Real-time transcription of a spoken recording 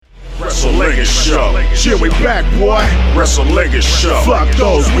Wrestling Show. Here we back, boy. Wrestling Show. Fuck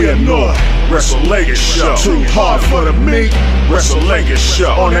those we annoy. Wrestling Show. Too hard for the meat. Wrestling Show.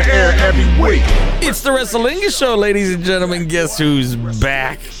 On the air every week. It's the Wrestling Show, ladies and gentlemen. Guess who's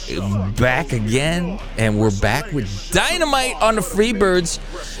back? Back again. And we're back with Dynamite on the Freebirds.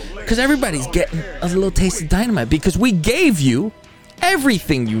 Because everybody's getting a little taste of Dynamite. Because we gave you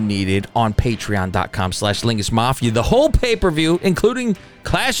everything you needed on patreon.com/Lingus Mafia. The whole pay-per-view, including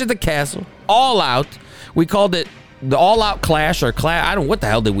Clash at the Castle, All Out. We called it the All Out Clash or Clash. I don't know what the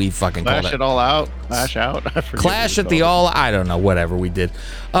hell did we fucking call it? Clash it all out. Clash out. I forget Clash at the All. I don't know. Whatever we did.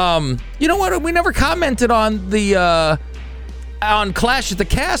 You know what? We never commented on the on Clash at the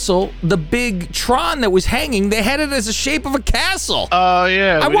Castle. The big Tron that was hanging. They had it as a shape of a castle. Oh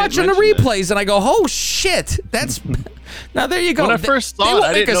yeah. I'm watching the replays and I go, oh shit, that's. Now there you go. When I first saw it,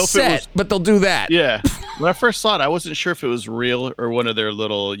 I didn't know if it was, but they'll do that. Yeah. When I first saw it, I wasn't sure if it was real or one of their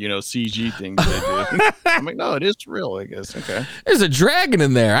little, CG things they do. I'm like, no, it is real, I guess. Okay. There's a dragon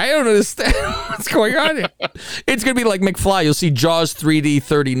in there. I don't understand what's going on here. It's gonna be like McFly. You'll see Jaws 3D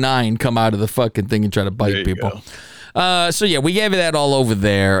 39 come out of the fucking thing and try to bite people. So yeah, we gave you that all over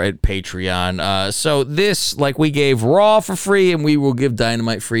there at Patreon. So this, like we gave Raw for free, and we will give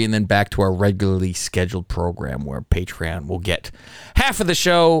Dynamite free, and then back to our regularly scheduled program where Patreon will get half of the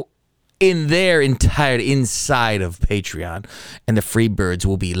show in their entirety inside of Patreon, and the Freebirds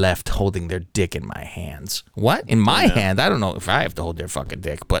will be left holding their dick in my hands. What? In my hand? I don't know if I have to hold their fucking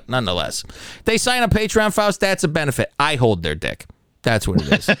dick, but nonetheless. They sign up Patreon, Faust, that's a benefit. I hold their dick. That's what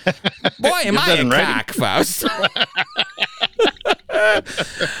it is. Boy, am I a cock, Faust.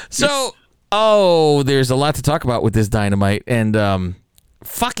 So, there's a lot to talk about with this Dynamite, and I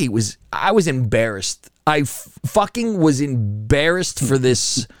was embarrassed. I fucking was embarrassed for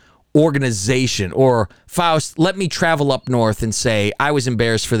this organization, or Faust, let me travel up north and say I was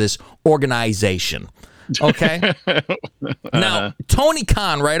embarrassed for this organization. Okay? Now, Tony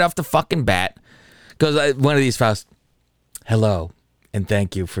Khan, right off the fucking bat, goes, one of these, Faust, hello. And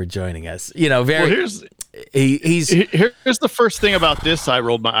thank you for joining us. Here's the first thing about this. I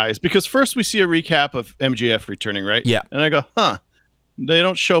rolled my eyes because first we see a recap of MJF returning, right? Yeah. And I go, they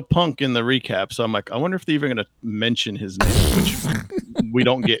don't show Punk in the recap. So I'm like, I wonder if they're even going to mention his name, which we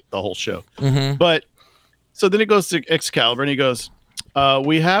don't get the whole show. Mm-hmm. But so then it goes to Excalibur and he goes,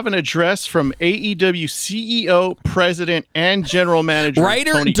 we have an address from AEW CEO, president, and general manager,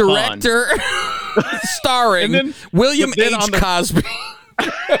 writer, Tony director, starring William H. Cosby.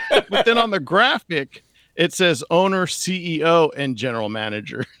 But then on the graphic, it says owner, CEO, and general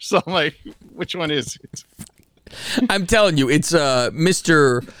manager. So I'm like, which one is it? I'm telling you, it's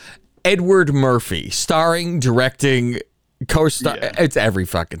Mr. Edward Murphy, starring, directing, co-star. Yeah. It's every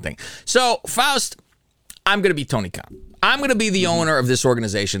fucking thing. So, Faust, I'm going to be Tony Khan. I'm going to be the owner of this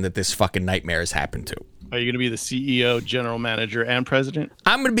organization that this fucking nightmare has happened to. Are you going to be the CEO, general manager, and president?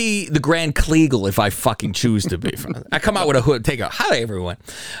 I'm going to be the Grand Kleagle if I fucking choose to be. I come out with a hood, take a hi, everyone.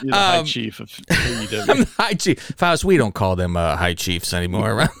 You're the high chief of AEW. I'm the high chief. Faust, we don't call them high chiefs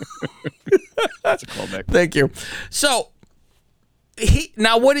anymore. That's a callback. Thank you. So,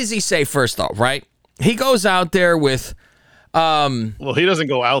 now what does he say first off, right? He goes out there with... well, he doesn't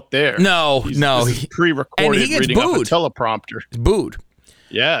go out there. No. This is pre-recorded, and he gets reading off booed. a teleprompter. He's booed.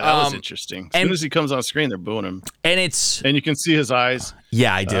 Yeah, that was interesting. As soon as he comes on screen, they're booing him. And you can see his eyes.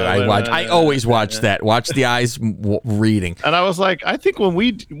 Yeah, I do. I always watch that. Watch the eyes reading. And I was like, I think when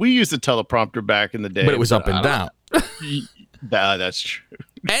we used the teleprompter back in the day. But it was up and down. That's true.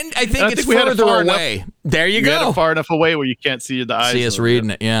 And I think it's further away. There you go. Had it far enough away where you can't see the eyes. See us reading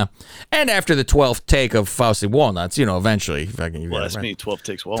it, yeah. And after the 12th take of Fausty Walnuts, eventually. That's me, 12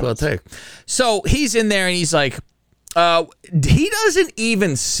 takes walnuts. 12 take. So he's in there and he's like, he doesn't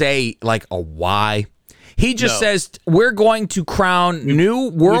even say like a why. He just says, we're going to crown new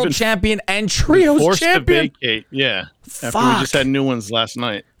world champion and trios forced champion. To vacate, yeah. After we just had new ones last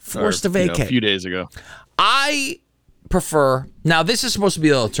night. Forced to vacate. A few days ago. I prefer, now this is supposed to be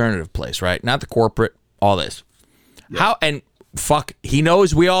the alternative place, right? Not the corporate, all this. Yeah. He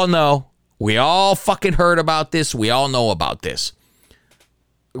knows, we all know. We all fucking heard about this. We all know about this.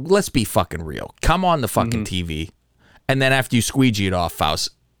 Let's be fucking real. Come on the fucking TV. And then after you squeegee it off,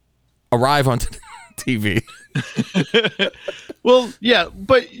 Faust, arrive on TV. Well, yeah,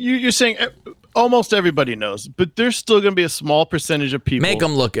 but you're saying almost everybody knows, but there's still going to be a small percentage of people. Make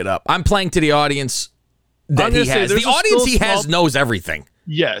them look it up. I'm playing to the audience that he has. The audience he has knows everything.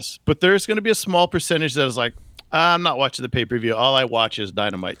 Yes, but there's going to be a small percentage that is like, I'm not watching the pay-per-view. All I watch is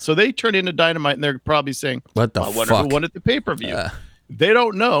Dynamite. So they turn into Dynamite, and they're probably saying, what the fuck? Who won at the pay-per-view? They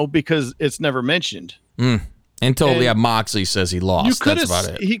don't know because it's never mentioned. Until Moxley says he lost. That's about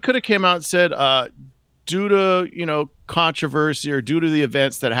it. He could have came out and said, due to controversy or due to the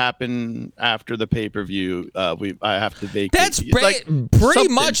events that happened after the pay-per-view, I have to vacate. That's pretty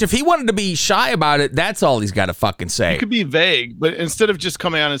much. If he wanted to be shy about it, that's all he's got to fucking say. He could be vague, but instead of just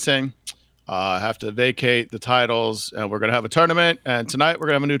coming out and saying, I have to vacate the titles, and we're gonna have a tournament, and tonight we're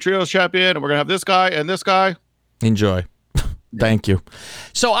gonna have a new trios champion, and we're gonna have this guy and this guy. Enjoy. Thank you.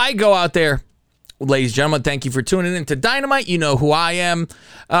 So I go out there. Ladies and gentlemen, thank you for tuning in to Dynamite. You know who I am.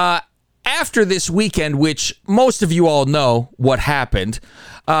 After this weekend, which most of you all know what happened,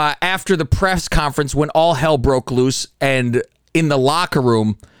 after the press conference when all hell broke loose and in the locker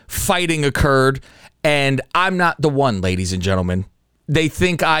room, fighting occurred, and I'm not the one, ladies and gentlemen. They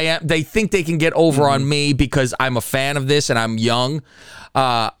think I am. They think they can get over on me because I'm a fan of this and I'm young.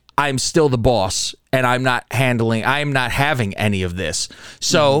 I'm still the boss, and I'm not having any of this.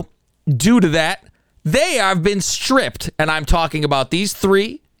 So, due to that, they have been stripped, and I'm talking about these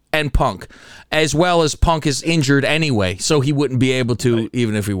three and Punk, as well as Punk is injured anyway, so he wouldn't be able to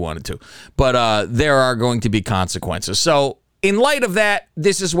even if he wanted to. But there are going to be consequences. So, in light of that,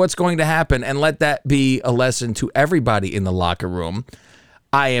 this is what's going to happen, and let that be a lesson to everybody in the locker room.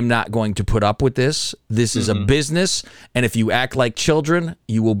 I am not going to put up with this. This is a business, and if you act like children,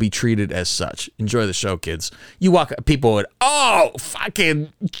 you will be treated as such. Enjoy the show, kids. You walk, people would,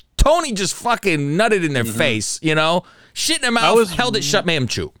 fucking Tony just fucking nutted in their face, shit in their mouth, held it shut, made him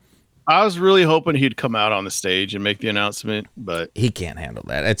chew. I was really hoping he'd come out on the stage and make the announcement, but he can't handle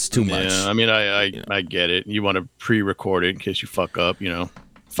that. It's too much. Yeah, I mean, I get it. You want to pre-record it in case you fuck up,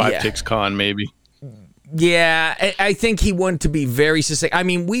 5 ticks con maybe. Yeah, I think he wanted to be very succinct. I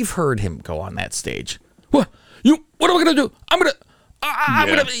mean, we've heard him go on that stage. What am I gonna do? I'm gonna,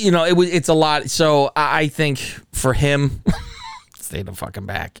 it's a lot. So I think for him, stay the fucking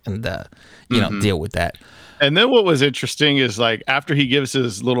back and deal with that. And then what was interesting is after he gives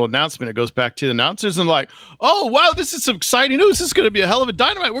his little announcement, it goes back to the announcers and oh wow, this is some exciting news. This is going to be a hell of a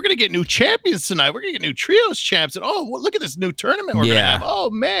Dynamite. We're going to get new champions tonight. We're going to get new trios champs. And look at this new tournament we're going to have. Oh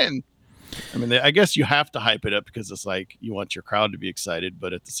man. I mean, I guess you have to hype it up because it's you want your crowd to be excited,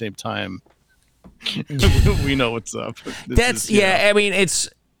 but at the same time, we know what's up. I mean, it's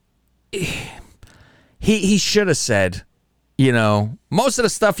he should have said, most of the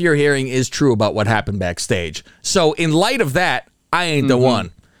stuff you're hearing is true about what happened backstage. So in light of that, I ain't the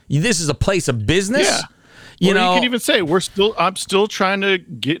one. This is a place of business. Yeah. You can even say I'm still trying to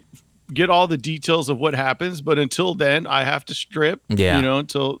get all the details of what happens, but until then, I have to strip. Yeah.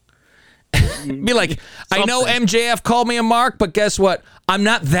 Until. Be like, I know MJF called me a mark, but guess what? I'm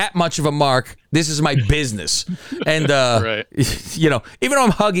not that much of a mark. This is my business. And, right. Even though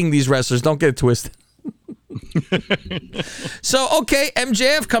I'm hugging these wrestlers, don't get it twisted. So, okay,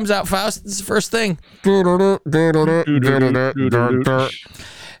 MJF comes out, Faust. This is the first thing.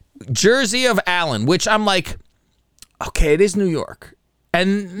 Jersey of Allen, which I'm like, okay, it is New York.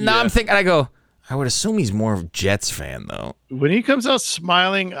 And now I'm thinking, I would assume he's more of a Jets fan, though. When he comes out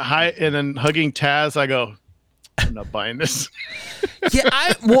smiling and then hugging Taz, I go, I'm not buying this. Yeah,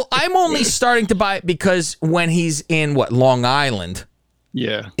 I'm only starting to buy it because when he's in, Long Island,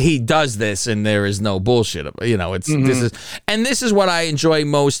 he does this and there is no bullshit. This is what I enjoy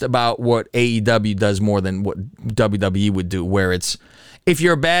most about what AEW does more than what WWE would do, where it's, if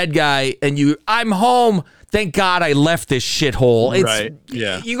you're a bad guy and I'm home, thank God I left this shithole. Right,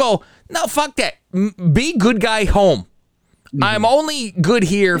 yeah. You go, no, fuck that. Be good guy home. I'm only good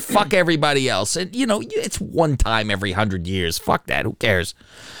here. Fuck everybody else. And, it's one time every 100 years. Fuck that. Who cares?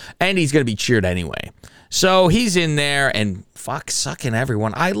 And he's going to be cheered anyway. So he's in there and sucking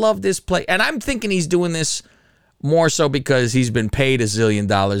everyone. I love this play. And I'm thinking he's doing this more so because he's been paid $1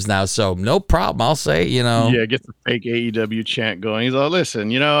 zillion now. So no problem. I'll say, Yeah, get the fake AEW chant going. He's like,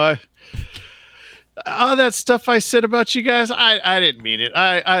 listen, all that stuff I said about you guys, I didn't mean it.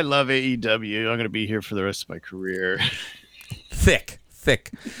 I love AEW. I'm going to be here for the rest of my career. Thick.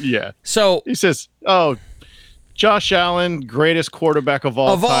 Yeah. So he says, Josh Allen, greatest quarterback of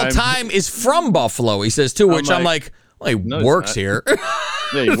all time is from Buffalo, he says, too, which I'm like, well, he works here.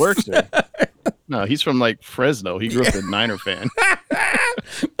 Yeah, he works there. No, he's from Fresno. He grew up a Niner fan.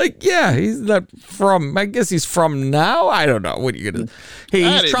 He's not from, I guess he's from now. I don't know. What are you going to,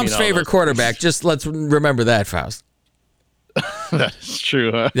 he's Trump's favorite quarterback. Just let's remember that, Faust. That is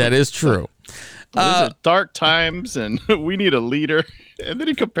true, huh? That is true. These are dark times and we need a leader. And then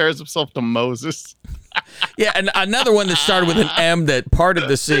he compares himself to Moses. Yeah, and another one that started with an M that parted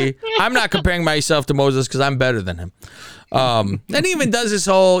the sea. I'm not comparing myself to Moses because I'm better than him. And he even does this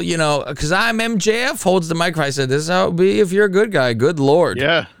whole, because I'm MJF, holds the microphone. I said, this is how it would be if you're a good guy. Good Lord.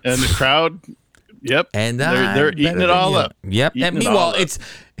 Yeah, and the crowd Yep. And they're eating it all up. Yep. Eating And meanwhile, it all up.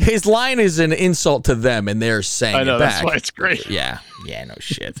 his line is an insult to them, and they're saying I know it back. that's why it's great. Yeah. No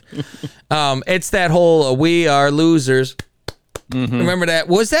shit. It's that whole "we are losers." Remember that?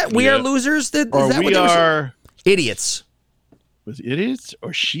 Was that "we are losers"? Is Or that we what they were saying? are Idiots. was it idiots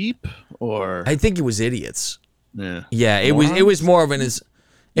or sheep or I think it was idiots. yeah. Yeah, it was more of an was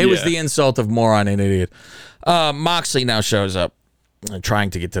the insult of moron and idiot. Moxley now shows up, trying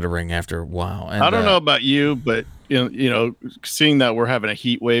to get to the ring after a while. And, I don't know about you, but you know, seeing that we're having a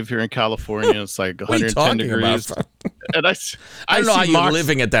heat wave here in California, it's like What are you 110 talking degrees. about? And I don't know how see you're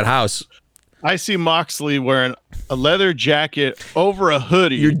living at that house. I see Moxley wearing a leather jacket over a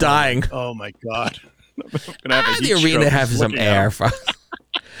hoodie. You're dying. Oh my god! I'm gonna have a The heat arena stroke has just some looking air. out.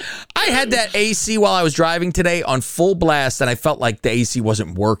 I had that AC while I was driving today on full blast, and I felt like the AC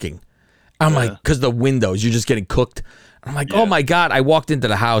wasn't working. I'm like, because the windows, you're just getting cooked. I'm like, oh my god! I walked into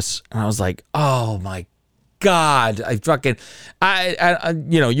the house, and I was like, oh my god! I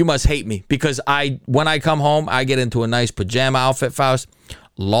you must hate me because when I come home, I get into a nice pajama outfit, Faust,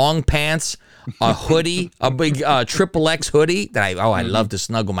 long pants, a hoodie, a big XXX hoodie that I love to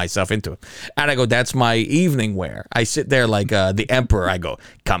snuggle myself into. And I go, that's my evening wear. I sit there like the emperor. I go,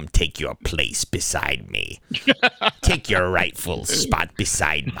 come take your place beside me. Take your rightful spot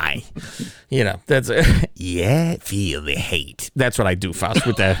beside my, that's feel the hate. That's what I do, Faust,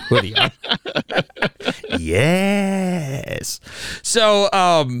 with that hoodie on. Yes.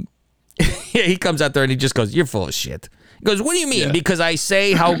 So, he comes out there and he just goes, you're full of shit. He goes, what do you mean? Yeah. Because I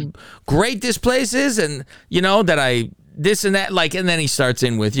say how great this place is and, that I this and that, and then he starts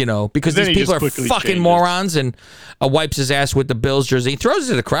in with, because these people are fucking morons and wipes his ass with the Bills jersey. He throws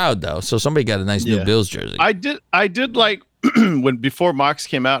it to the crowd, though, so somebody got a nice new Bills jersey. I did like before Mox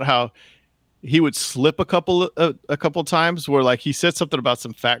came out, how he would slip a couple times where, he said something about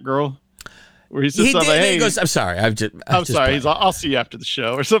some fat girl. Where he says something like, hey, he goes, I'm sorry. I'm sorry. He's like, I'll see you after the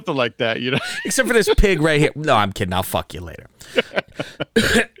show or something like that, Except for this pig right here. No, I'm kidding. I'll fuck you later.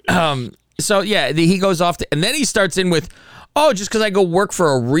 So, yeah, he goes off and then he starts in with, just because I go work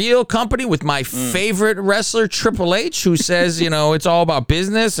for a real company with my favorite wrestler, Triple H, who says, it's all about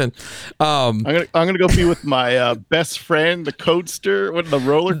business. And I'm gonna go be with my best friend, the Codester, the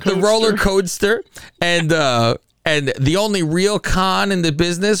roller coaster. The roller coaster. And the only real con in the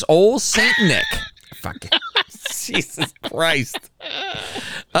business, old Saint Nick. Fucking Jesus Christ.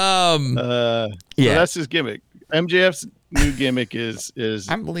 So that's his gimmick. MJF's new gimmick is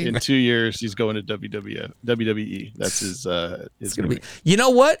in 2 years he's going to WWE. That's his gimmick. You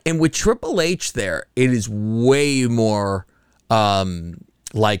know what? And with Triple H there, it is way more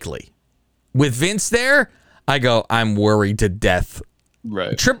likely. With Vince there, I go, I'm worried to death.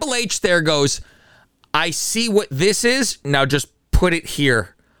 Right. Triple H there goes, I see what this is. Now just put it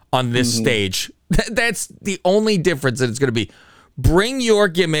here on this stage. That's the only difference that it's going to be. Bring your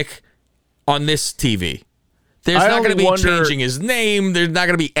gimmick on this TV. There's not going to be changing his name. There's not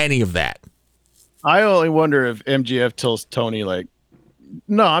going to be any of that. I only wonder if MJF tells Tony,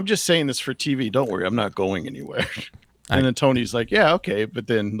 no, I'm just saying this for TV. Don't worry. I'm not going anywhere. And then Tony's like, yeah, okay. But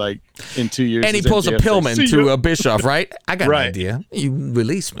then, in 2 years. And he pulls MJF a Pillman to a Bischoff, right? I got an idea. You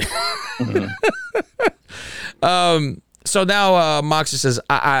release me. So now Moxley says,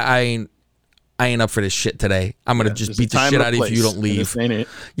 I ain't up for this shit today. I'm going to just beat the shit out of you if you don't leave.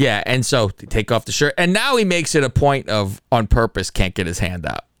 Yeah, and so they take off the shirt. And now he makes it a point of, on purpose, can't get his hand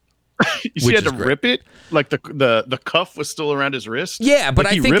out. He had to rip it? Like the cuff was still around his wrist? Yeah, but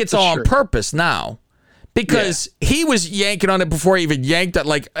I think it's all on purpose now. Because he was yanking on it before he even yanked it,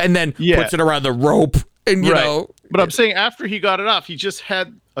 and then puts it around the rope. And, you know. But I'm saying after he got it off, he just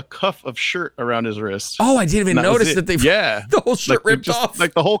had a cuff of shirt around his wrist. Oh, I didn't even notice that the whole shirt ripped off.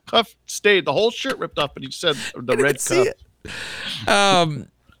 The whole cuff stayed. The whole shirt ripped off, but he just had the red cuff.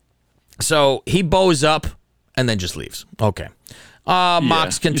 So he bows up and then just leaves. Okay.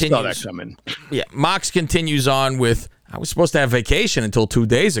 Mox continues. You saw that coming. Yeah. Mox continues on with, I was supposed to have vacation until 2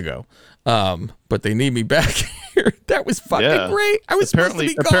 days ago. But they need me back here. That was fucking great. I was supposed to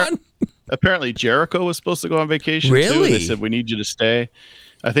be gone. Apparently Jericho was supposed to go on vacation really? too. They said we need you to stay.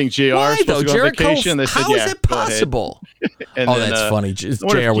 I think JR is supposed to go on vacation. They said, how is it possible? And then, that's funny.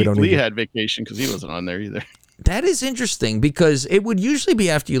 JR, we don't Lee had vacation because he wasn't on there either. That is interesting because it would usually be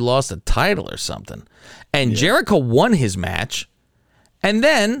after you lost a title or something. And Jericho won his match, and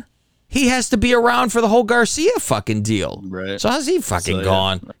then he has to be around for the whole Garcia fucking deal. Right. So how's he fucking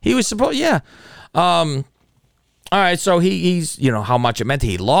gone? He was supposed, all right, so he's, how much it meant.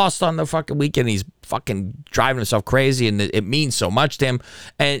 He lost on the fucking weekend. He's fucking driving himself crazy, and it means so much to him.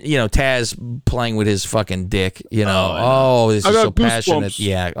 And, Taz playing with his fucking dick, this is so passionate.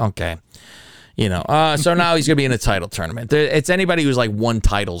 Yeah, okay. You know, so now he's going to be in a title tournament. It's anybody who's like won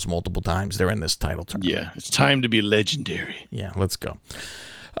titles multiple times. They're in this title tournament. Yeah, it's time to be legendary. Yeah, let's go.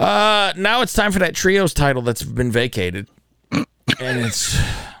 Now it's time for that trios title that's been vacated. And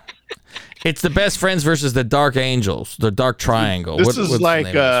it's the Best Friends versus the Dark Angels, the Dark Triangle. This is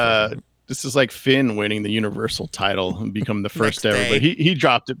like Finn winning the Universal title and becoming the first ever, but he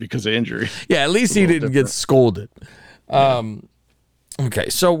dropped it because of injury. Yeah, at least he didn't get scolded. Okay,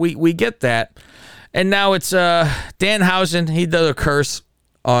 so we get that. And now it's Danhausen. He did a curse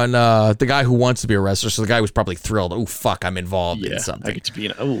on the guy who wants to be a wrestler. So the guy was probably thrilled. Oh, fuck, I'm involved in something. I get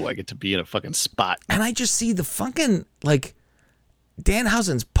to be in a fucking spot. And I just see the fucking, like,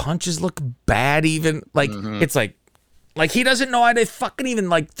 Danhausen's punches look bad even. Like, it's like he doesn't know how to fucking even,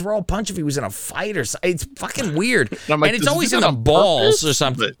 like, throw a punch if he was in a fight or something. It's fucking weird. And it's always in the balls or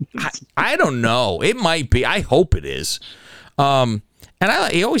something. I don't know. It might be. I hope it is. And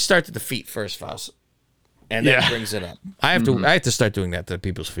he always starts at the feet first, Faust. And then brings it up. I have to start doing that to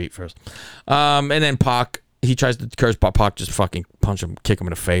people's feet first. And then Pac, he tries to curse Pac, just fucking punch him, kick him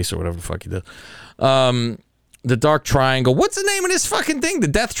in the face or whatever the fuck he does. The Dark Triangle. What's the name of this fucking thing? The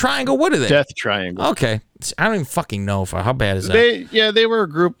Death Triangle? What are they? Death Triangle. Okay. I don't even fucking know how bad is that? They were a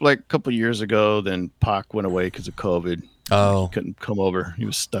group like a couple years ago. Then Pac went away because of COVID. Oh. He couldn't come over. He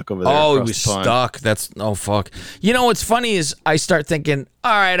was stuck over there. Oh, he was stuck. Fuck. You know what's funny is I start thinking,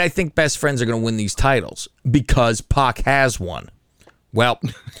 all right, I think Best Friends are going to win these titles because Pac has one. Well,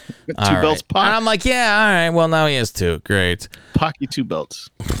 two belts, Pac. And I'm like, yeah, all right. Well, now he has two. Great. Pac, 2 belts.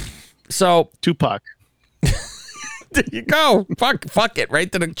 So Tupac. There you go. Fuck it. Right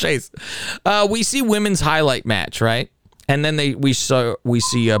to the chase. We see women's highlight match, right? And then we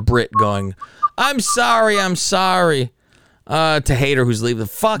see Britt going, I'm sorry. To Hater, who's leaving.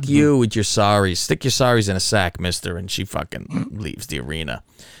 Fuck you with your sorries. Stick your sorries in a sack, mister. And she fucking leaves the arena.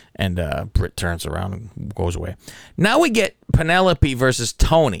 And Britt turns around and goes away. Now we get Penelope versus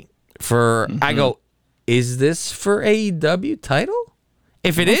Tony. I go, is this for AEW title?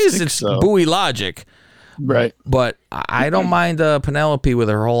 If it is, it's Bowie logic. Right. But I don't mind Penelope with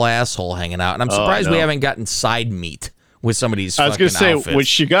her whole asshole hanging out. And I'm surprised we haven't gotten side meat with some of these fucking outfits. I was going to say, when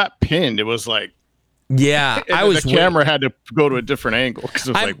she got pinned, it was like, yeah, the camera had to go to a different angle because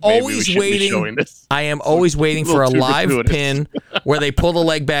it was like, maybe we shouldn't be showing this. I am always waiting for a live pin where they pull the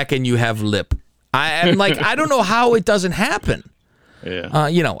leg back and you have lip. I'm like, I don't know how it doesn't happen. Yeah.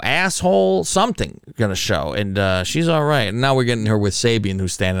 Asshole something gonna show, and she's all right. And now we're getting her with Sabian,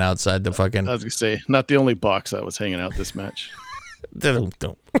 who's standing outside the fucking. I was gonna say, not the only box that was hanging out this match. Don't.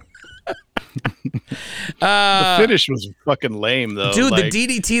 The finish was fucking lame, though. Dude, the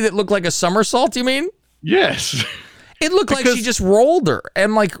DDT that looked like a somersault. You mean? Yes. It looked like she just rolled her,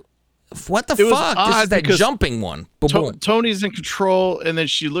 and like, what the fuck? This is that jumping one. Boom. Tony's in control, and then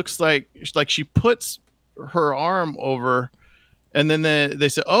she looks like she puts her arm over. And then they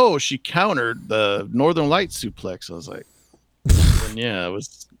said, "Oh, she countered the Northern Lights suplex." I was like, "Yeah, it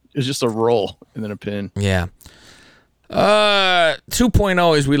was just a roll and then a pin." Yeah.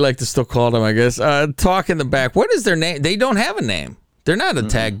 2.0, as we like to still call them, I guess. Talk in the back. What is their name? They don't have a name. They're not a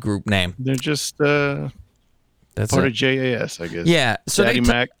tag group name. They're just part of JAS, I guess. Yeah. So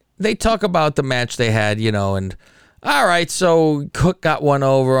they talk about the match they had, and. All right, so Cook got one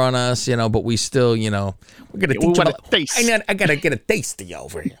over on us, but we still, we're gonna teach you. I gotta get a taste of you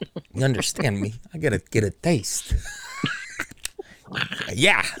over here. You understand me? I gotta get a taste.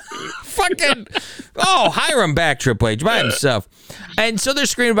 Yeah, fucking. Oh, hire him back, Triple H by himself. And so they're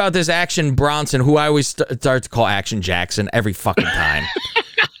screaming about this Action Bronson, who I always start to call Action Jackson every fucking time.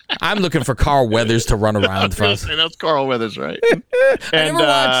 I'm looking for Carl Weathers to run around for us. And that's Carl Weathers, right? I never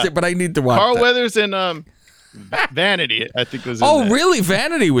watched it, but I need to watch. Carl Weathers and Vanity, I think, was in there. Really?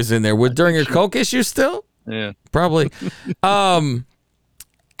 Vanity was in there during your Coke issue still? Yeah. Probably. And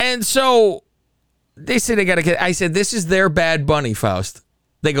so they say they got to get. I said, this is their Bad Bunny, Faust.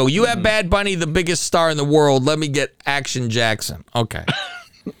 They go, you have Bad Bunny, the biggest star in the world. Let me get Action Jackson. Okay.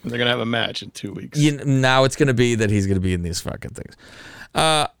 They're going to have a match in 2 weeks. Now it's going to be that he's going to be in these fucking things.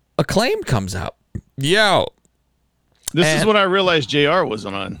 Acclaim comes out. Yo. This is when I realized JR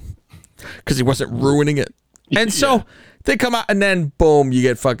wasn't on. Because he wasn't ruining it. And so they come out, and then boom, you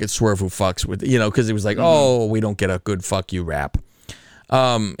get fucking Swerve who fucks with, because he was like, oh, we don't get a good fuck you rap.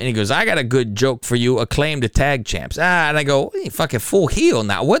 And he goes, I got a good joke for you, Acclaimed tag champs. And I go, hey, fucking full heel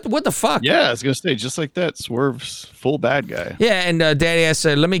now. What the fuck? Yeah, I was going to say, just like that, Swerve's full bad guy. Yeah, and Daddy ass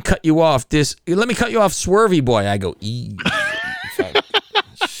said, let me cut you off, Swervy boy. I go,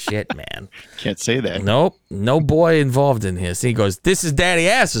 shit, man. Can't say that. Nope, no boy involved in this. He goes, this is Daddy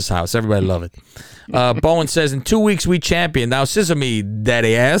Ass's house. Everybody love it. Bowen says, in 2 weeks we champion. Now scissor me,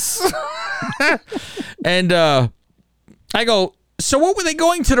 Daddy Ass. And I go, so what were they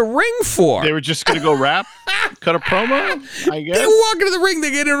going to the ring for? They were just going to go cut a promo, I guess. They were walking to the ring, they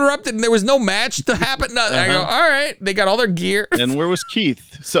get interrupted, and there was no match to happen. Nothing. I go, all right, they got all their gear. And where was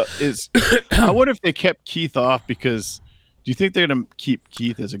Keith? So I wonder if they kept Keith off because do you think they're going to keep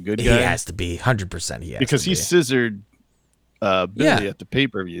Keith as a good guy? He has to be 100%. He has because to he be. scissored Billy at the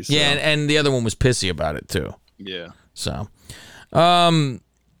pay-per-view. So. Yeah, and the other one was pissy about it too. Yeah. So,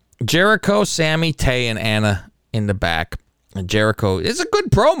 Jericho, Sammy, Tay, and Anna in the back. And Jericho, it's a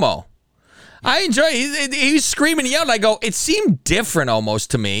good promo. I enjoy it. He was screaming and yelling. I go, it seemed different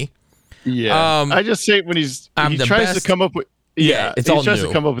almost to me. Yeah. I just say when he tries to come up with it's all tries new.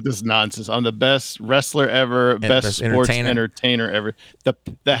 to come up with this nonsense. I'm the best wrestler ever, best sports entertainer ever. The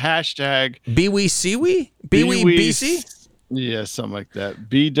hashtag BWE Siwi? BWE BC? Yeah, something like that.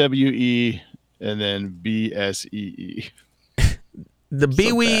 BWE and then BSEE. The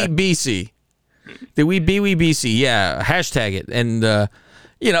BWE BC. The BWE BC. Yeah, hashtag it. And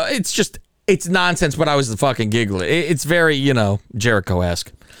it's nonsense, but I was the fucking giggler. It's very,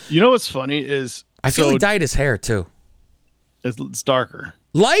 Jericho-esque. You know what's funny is I feel he dyed his hair too. It's darker.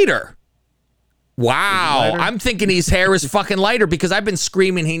 Lighter. Wow. Lighter? I'm thinking his hair is fucking lighter because I've been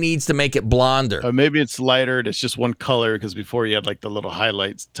screaming he needs to make it blonder. Maybe it's lighter. It's just one color because before he had like the little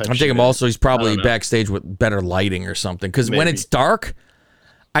highlights type. I'm thinking also he's probably backstage with better lighting or something. Because when it's dark,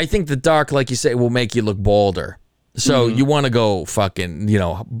 I think the dark, like you say, will make you look balder. So you want to go fucking,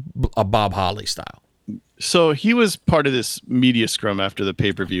 a Bob Holly style. So he was part of this media scrum after the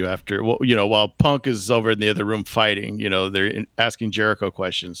pay-per-view while Punk is over in the other room fighting, they're asking Jericho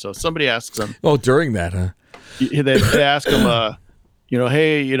questions. So somebody asks him. Oh, during that, huh? They ask him,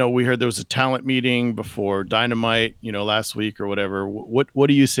 hey, we heard there was a talent meeting before Dynamite, last week or whatever. What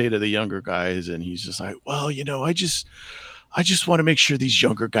do you say to the younger guys? And he's just like, well, I just want to make sure these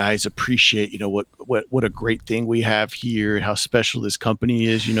younger guys appreciate, what a great thing we have here and how special this company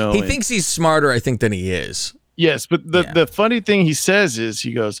is, He thinks he's smarter, I think, than he is. Yes, but the funny thing he says is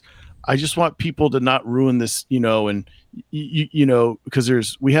he goes, I just want people to not ruin this, and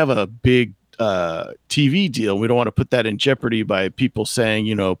because we have a big TV deal. We don't want to put that in jeopardy by people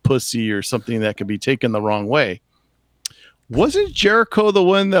saying, pussy or something that could be taken the wrong way. Wasn't Jericho the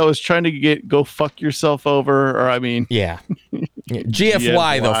one that was trying to go fuck yourself over? Or yeah.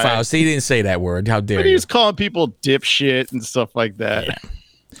 GFY though, Faust. He didn't say that word. How dare you? He was calling people dipshit and stuff like that. Yeah.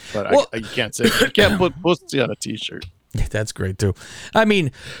 But I can't say that. You can't put pussy on a t-shirt. That's great too.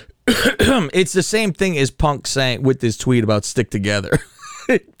 It's the same thing as Punk saying with this tweet about stick together.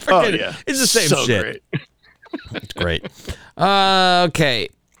 It's the same shit. Great. It's great. Okay.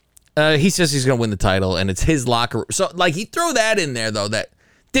 He says he's going to win the title, and it's his locker room. So, he throw that in there, though, that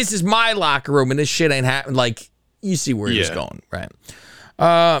this is my locker room, and this shit ain't happening. You see where he's going, right?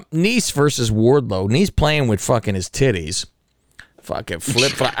 Nice versus Wardlow. Nice playing with fucking his titties. Fucking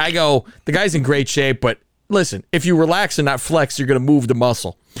flip. I go, the guy's in great shape, but listen, if you relax and not flex, you're going to move the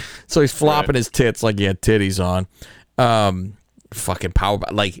muscle. So he's flopping his tits like he had titties on. Fucking power.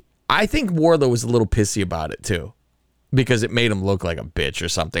 I think Wardlow was a little pissy about it, too. Because it made him look like a bitch or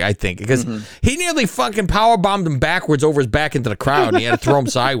something, I think. Because he nearly fucking powerbombed him backwards over his back into the crowd, and he had to throw him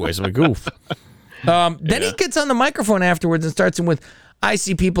sideways. I'm like, oof. Then he gets on the microphone afterwards and starts in with, I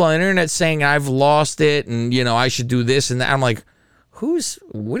see people on the internet saying I've lost it, and, I should do this and that. I'm like,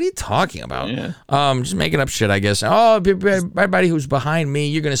 what are you talking about? Yeah. Just making up shit, I guess. Oh, everybody who's behind me,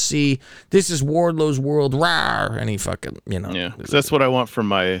 you're going to see this is Wardlow's world. Rawr. And he fucking, Yeah, because that's what I want from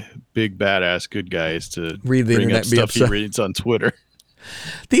my big badass good guys to read the internet stuff he reads on Twitter.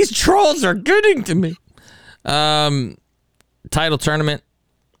 These trolls are getting to me. Title tournament.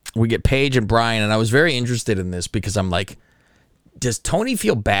 We get Paige and Bryan, and I was very interested in this because I'm like, does Tony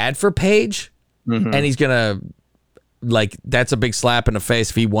feel bad for Paige? And he's going to... that's a big slap in the face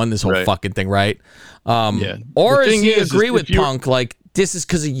if he won this whole fucking thing, right? Or does he agree with Punk, this is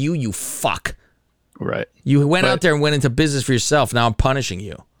because of you, you fuck. Right. You went out there and went into business for yourself. Now I'm punishing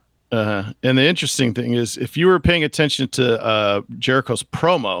you. And the interesting thing is, if you were paying attention to Jericho's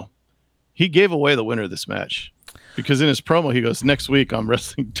promo, he gave away the winner of this match. Because in his promo, he goes, next week I'm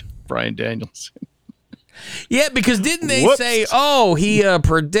wrestling Bryan Danielson. Yeah, because didn't they say, he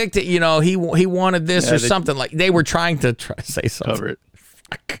predicted, he wanted this or something like they were trying to say something. Cover it.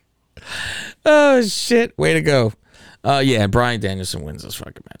 Fuck. Oh, shit. Way to go. Bryan Danielson wins this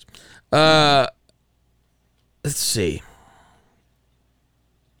fucking match. Let's see.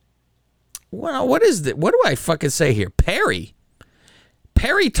 Well, what is that? What do I fucking say here? Perry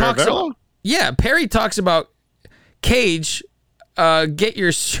talks about... Yeah, Perry talks about Cage, get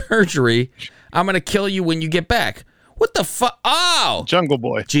your surgery. I'm going to kill you when you get back. What the fuck? Oh, Jungle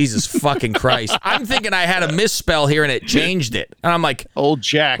Boy. Jesus fucking Christ. I'm thinking I had a misspell here and it changed it. And I'm like, Old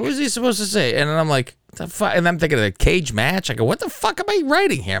Jack. who is he supposed to say? And then I'm like, the fuck? And I'm thinking of a cage match. I go, what the fuck am I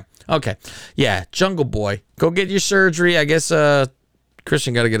writing here? Okay. Yeah, Jungle Boy. Go get your surgery. I guess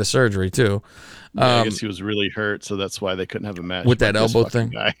Christian got to get a surgery too. Yeah, I guess he was really hurt, so that's why they couldn't have a match with that this elbow fucking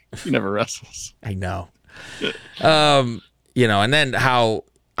thing. Guy. He never wrestles. I know. You know, and then how,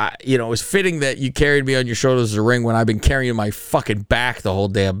 you know, it was fitting that you carried me on your shoulders to the ring when I've been carrying my fucking back the whole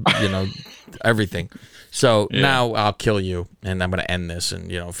damn, you know, everything. So now I'll kill you, and I'm going to end this,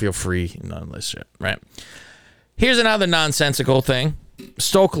 and, you know, feel free and all this shit, right? Here's another nonsensical thing.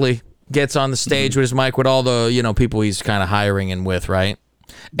 Stokely gets on the stage with his mic with all the, you know, people he's kind of hiring and with, right?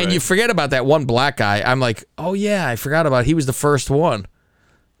 And you forget about that one black guy. I'm like, oh, yeah, I forgot about it. He was the first one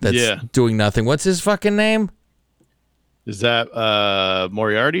that's doing nothing. What's his fucking name? Is that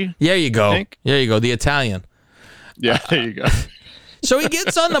Moriarty? There you go. There you go. The Italian. Yeah, there you go. So he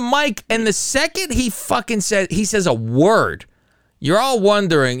gets on the mic, and the second he fucking says a word, you're all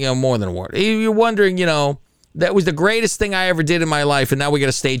wondering, you know, more than a word. You're wondering, you know, that was the greatest thing I ever did in my life, and now we got a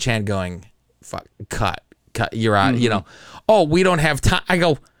stagehand going, fuck, cut, you're out, you know. Oh, we don't have time. I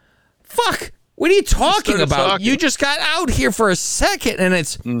go, fuck. What are you talking about? You just got out here for a second, and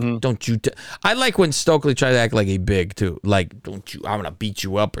it's don't you? I like when Stokely tried to act like he big too, like don't you? I'm gonna beat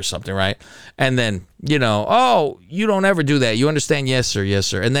you up or something, right? And then you know, oh, you don't ever do that. You understand? Yes, sir. Yes,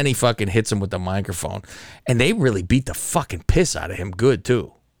 sir. And then he fucking hits him with the microphone, and they really beat the fucking piss out of him, good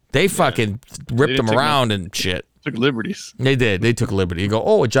too. They fucking ripped him around and shit. Took liberties. They did. They took liberty. You go,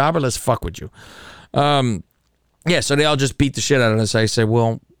 oh, a jobber, let's fuck with you. Yeah. So they all just beat the shit out of us. I said,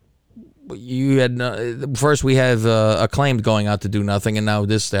 well. You had first we have Acclaimed going out to do nothing, and now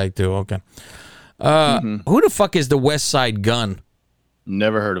this guy too. Okay, who the fuck is the West Side Gun?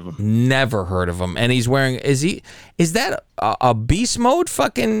 Never heard of him. Never heard of him. And he's wearing is that a Beast Mode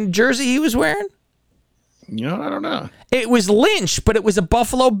fucking jersey he was wearing? You know, I don't know. It was Lynch, but it was a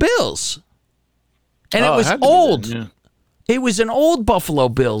Buffalo Bills, and it was old. Yeah. It was an old Buffalo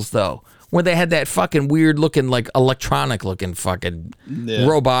Bills though. When they had that fucking weird looking, like electronic looking fucking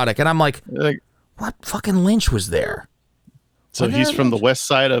robotic. And I'm like, what fucking Lynch was there? So he's from the west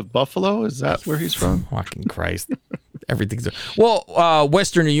side of Buffalo? Is that where he's from? Fucking Christ. Everything's there. Well,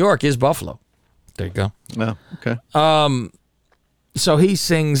 Western New York is Buffalo. There you go. Oh, okay. So he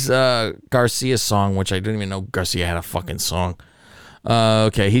sings Garcia's song, which I didn't even know Garcia had a fucking song.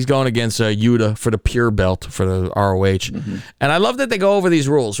 Okay, he's going against Yuta for the pure belt for the ROH. And I love that they go over these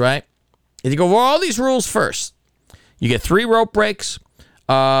rules, right? You go over all these rules first. You get 3 rope breaks.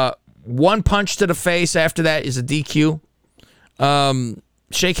 1 punch to the face after that is a DQ.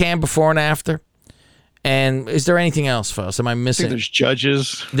 Shake hand before and after. And is there anything else, folks? Am I missing? I think there's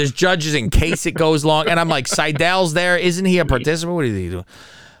judges. There's judges in case it goes long. And I'm like, Seidel's there. Isn't he a participant? What is he doing?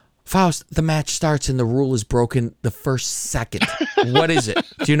 Faust, the match starts and the rule is broken the first second. What is it?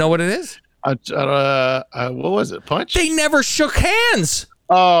 Do you know what it is? What was it? Punch? They never shook hands.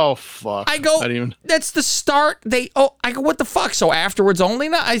 Oh, fuck. I go, that's the start. I go, what the fuck? So afterwards only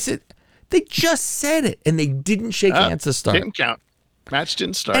now? I said, they just said it, and they didn't shake hands to start. Didn't count. Match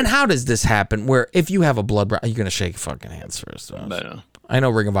didn't start. And how does this happen where if you have a blood brawl, you're going to shake fucking hands first? I know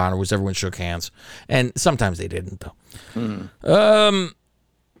Ring of Honor was everyone shook hands, and sometimes they didn't, though.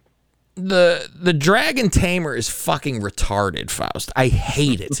 The Dragon Tamer is fucking retarded, Faust. I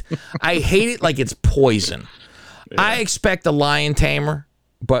hate it. I hate it like it's poison. Yeah. I expect a Lion Tamer.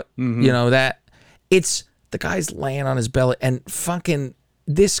 But, you know, that it's the guy's laying on his belly and fucking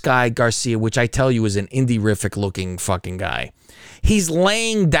this guy, Garcia, which I tell you is an indie-rific looking fucking guy. He's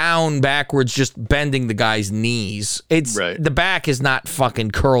laying down backwards, just bending the guy's knees. It's the back is not fucking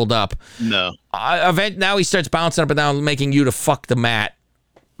curled up. No. Now he starts bouncing up and down, making you to fuck the mat.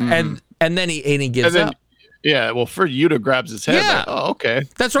 And then he gives up. Yeah, well, for you to grabs his head. Yeah. Like, oh, okay.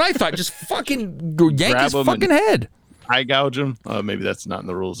 That's what I thought. Just fucking yank his fucking head. Eye gouge him. Maybe that's not in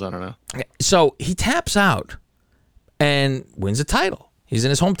the rules. I don't know. So he taps out and wins a title. He's in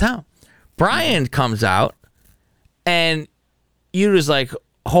his hometown. Brian comes out and Yuta's like,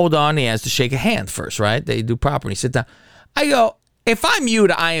 hold on. He has to shake a hand first, right? They do proper. And he sit down. I go, if I'm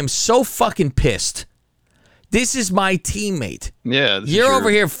Yuta, I am so fucking pissed. This is my teammate. Yeah. You're over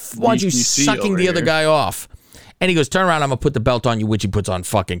here, why don't you sucking the other guy off? And he goes, turn around, I'm going to put the belt on you, which he puts on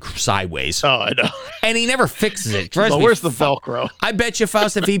fucking sideways. Oh, I know. And he never fixes it. Well, where's the Velcro? I bet you,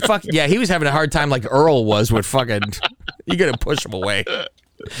 Faust, if he he was having a hard time like Earl was with fucking, you got to push him away.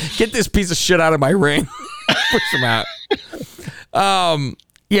 Get this piece of shit out of my ring. Push him out.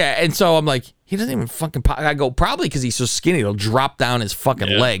 Yeah, and so I'm like, he doesn't even fucking pop. I go, probably because he's so skinny, it'll drop down his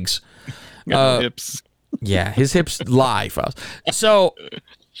fucking legs. Hips. Yeah, his hips lie, Faust. So,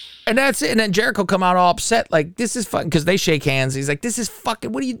 and that's it. And then Jericho come out all upset, like, this is fun, because they shake hands. He's like, this is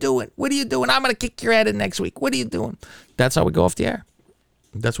fucking, what are you doing? What are you doing? I'm going to kick your head in next week. What are you doing? That's how we go off the air.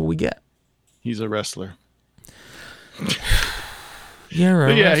 That's what we get. He's a wrestler. You're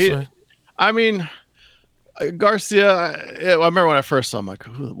a wrestler. I mean, Garcia, I remember when I first saw him, like,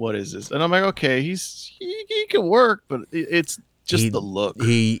 what is this? And I'm like, okay, he can work, but it's just the look.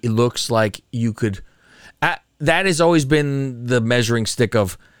 He looks like you could. That has always been the measuring stick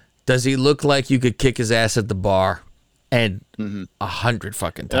of, does he look like you could kick his ass at the bar? And 100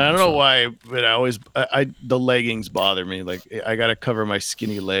 fucking times. And I don't know why, but the leggings bother me. Like, I gotta cover my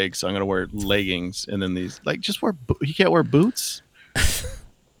skinny legs, so I'm gonna wear leggings, and then these, like, just wear. He can't wear boots.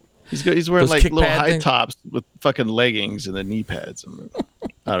 He's wearing Those like little high things? tops with fucking leggings and the knee pads.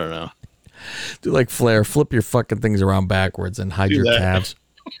 I don't know. Do like Flair, flip your fucking things around backwards and hide your calves.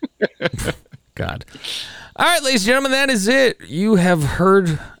 God. All right, ladies and gentlemen, that is it. You have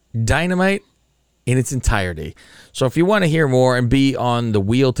heard Dynamite in its entirety. So if you want to hear more and be on the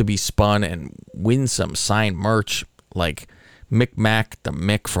wheel to be spun and win some signed merch, like Mick Mac, the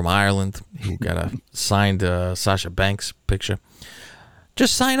Mick from Ireland, who got a signed Sasha Banks picture,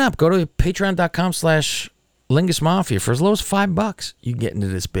 just sign up. Go to patreon.com/Lingus Mafia. For as low as $5, you can get into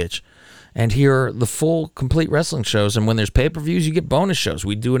this bitch and hear the full, complete wrestling shows. And when there's pay-per-views, you get bonus shows.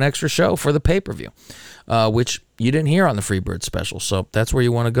 We do an extra show for the pay-per-view, which you didn't hear on the Freebird special. So that's where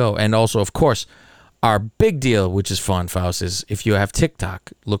you want to go. And also, of course, our big deal, which is fun, Faust, is if you have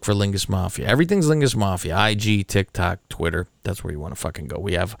TikTok, look for Lingus Mafia. Everything's Lingus Mafia. IG, TikTok, Twitter. That's where you want to fucking go.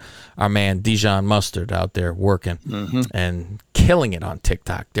 We have our man Dijon Mustard out there working and killing it on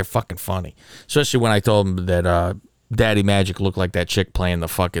TikTok. They're fucking funny. Especially when I told him that Daddy Magic looked like that chick playing the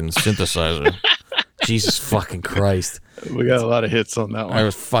fucking synthesizer. Jesus fucking Christ. We got a lot of hits on that one. I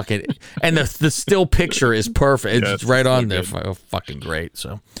was fucking, and the still picture is perfect. It's right on there. Good. Fucking great.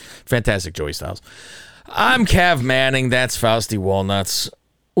 So, fantastic, Joey Styles. I'm Cav Manning. That's Fausty Walnuts.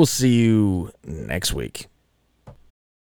 We'll see you next week.